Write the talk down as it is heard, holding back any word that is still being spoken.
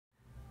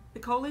The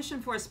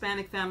Coalition for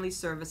Hispanic Family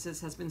Services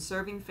has been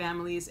serving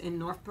families in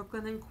North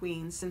Brooklyn and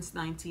Queens since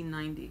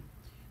 1990.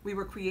 We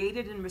were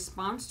created in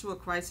response to a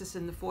crisis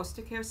in the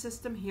foster care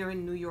system here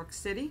in New York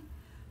City,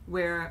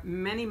 where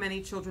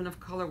many children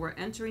of color were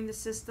entering the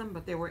system,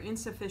 but there were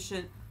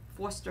insufficient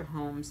foster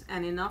homes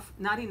and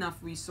not enough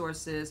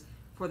resources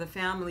for the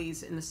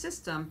families in the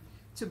system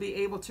to be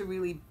able to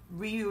really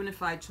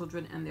reunify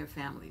children and their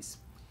families.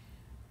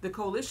 The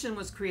coalition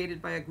was created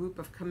by a group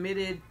of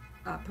committed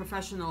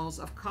professionals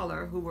of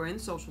color who were in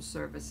social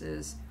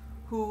services,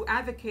 who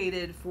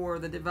advocated for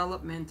the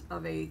development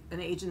of an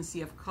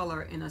agency of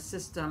color in a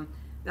system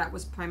that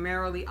was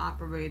primarily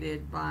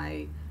operated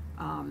by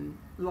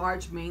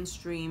large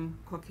mainstream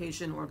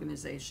Caucasian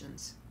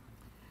organizations.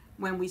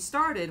 When we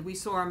started, we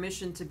saw our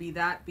mission to be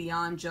that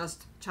beyond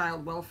just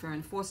child welfare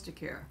and foster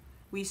care.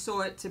 We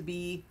saw it to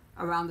be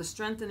around the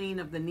strengthening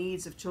of the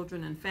needs of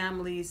children and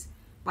families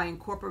by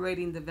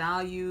incorporating the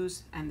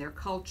values and their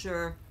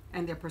culture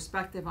and their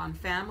perspective on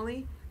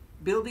family,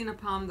 building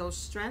upon those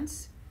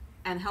strengths,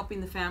 and helping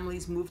the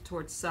families move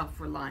towards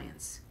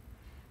self-reliance.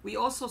 We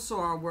also saw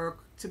our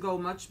work to go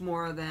much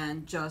more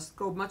beyond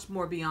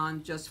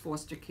just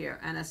foster care,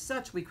 and as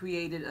such we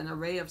created an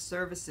array of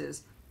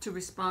services to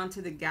respond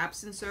to the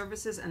gaps in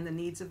services and the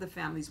needs of the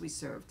families we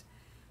served.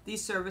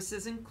 These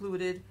services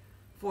included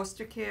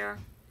foster care,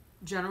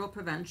 general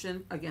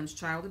prevention against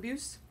child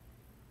abuse,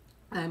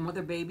 a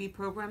mother-baby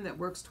program that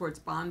works towards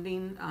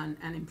bonding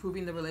and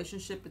improving the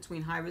relationship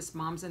between high-risk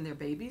moms and their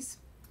babies.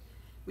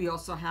 We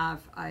also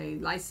have a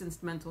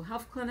licensed mental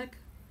health clinic,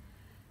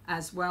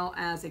 as well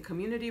as a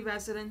community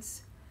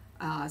residence,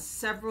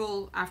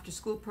 several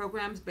after-school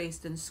programs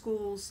based in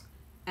schools,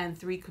 and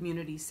 3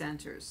 community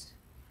centers.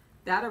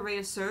 That array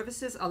of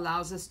services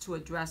allows us to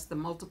address the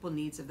multiple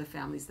needs of the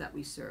families that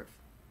we serve.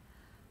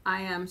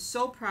 I am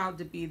so proud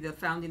to be the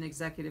founding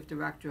executive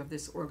director of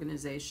this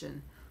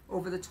organization.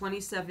 Over the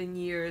 27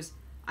 years,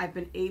 I've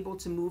been able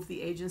to move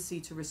the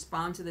agency to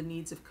respond to the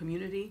needs of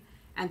community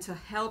and to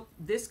help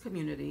this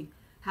community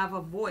have a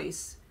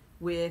voice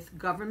with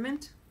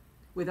government,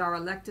 with our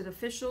elected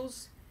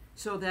officials,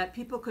 so that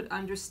people could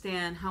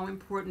understand how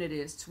important it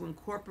is to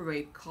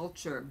incorporate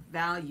culture,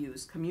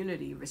 values,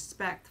 community,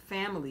 respect,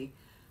 family,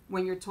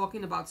 when you're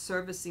talking about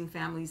servicing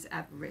families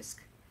at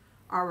risk.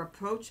 Our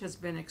approach has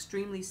been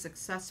extremely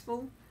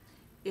successful.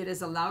 It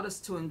has allowed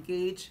us to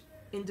engage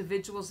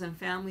individuals and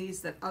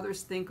families that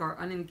others think are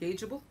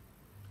unengageable.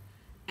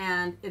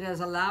 And it has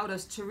allowed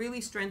us to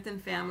really strengthen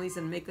families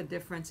and make a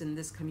difference in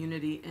this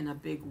community in a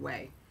big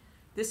way.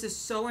 This is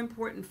so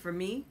important for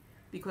me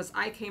because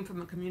I came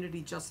from a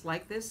community just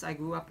like this. I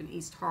grew up in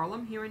East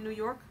Harlem here in New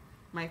York.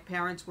 My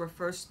parents were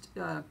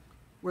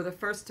the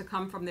first to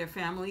come from their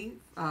family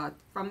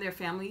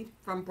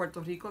from Puerto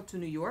Rico to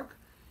New York.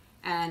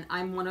 And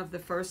I'm one of the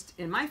first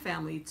in my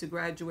family to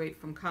graduate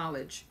from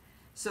college.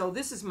 So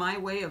this is my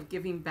way of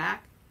giving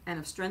back and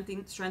of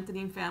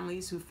strengthening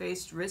families who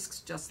faced risks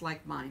just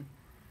like mine.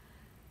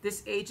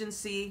 This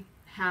agency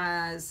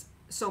has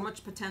so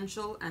much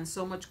potential and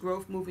so much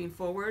growth moving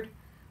forward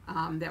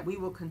that we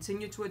will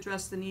continue to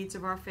address the needs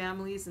of our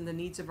families and the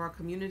needs of our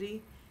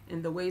community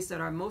in the ways that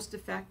are most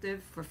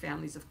effective for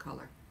families of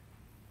color.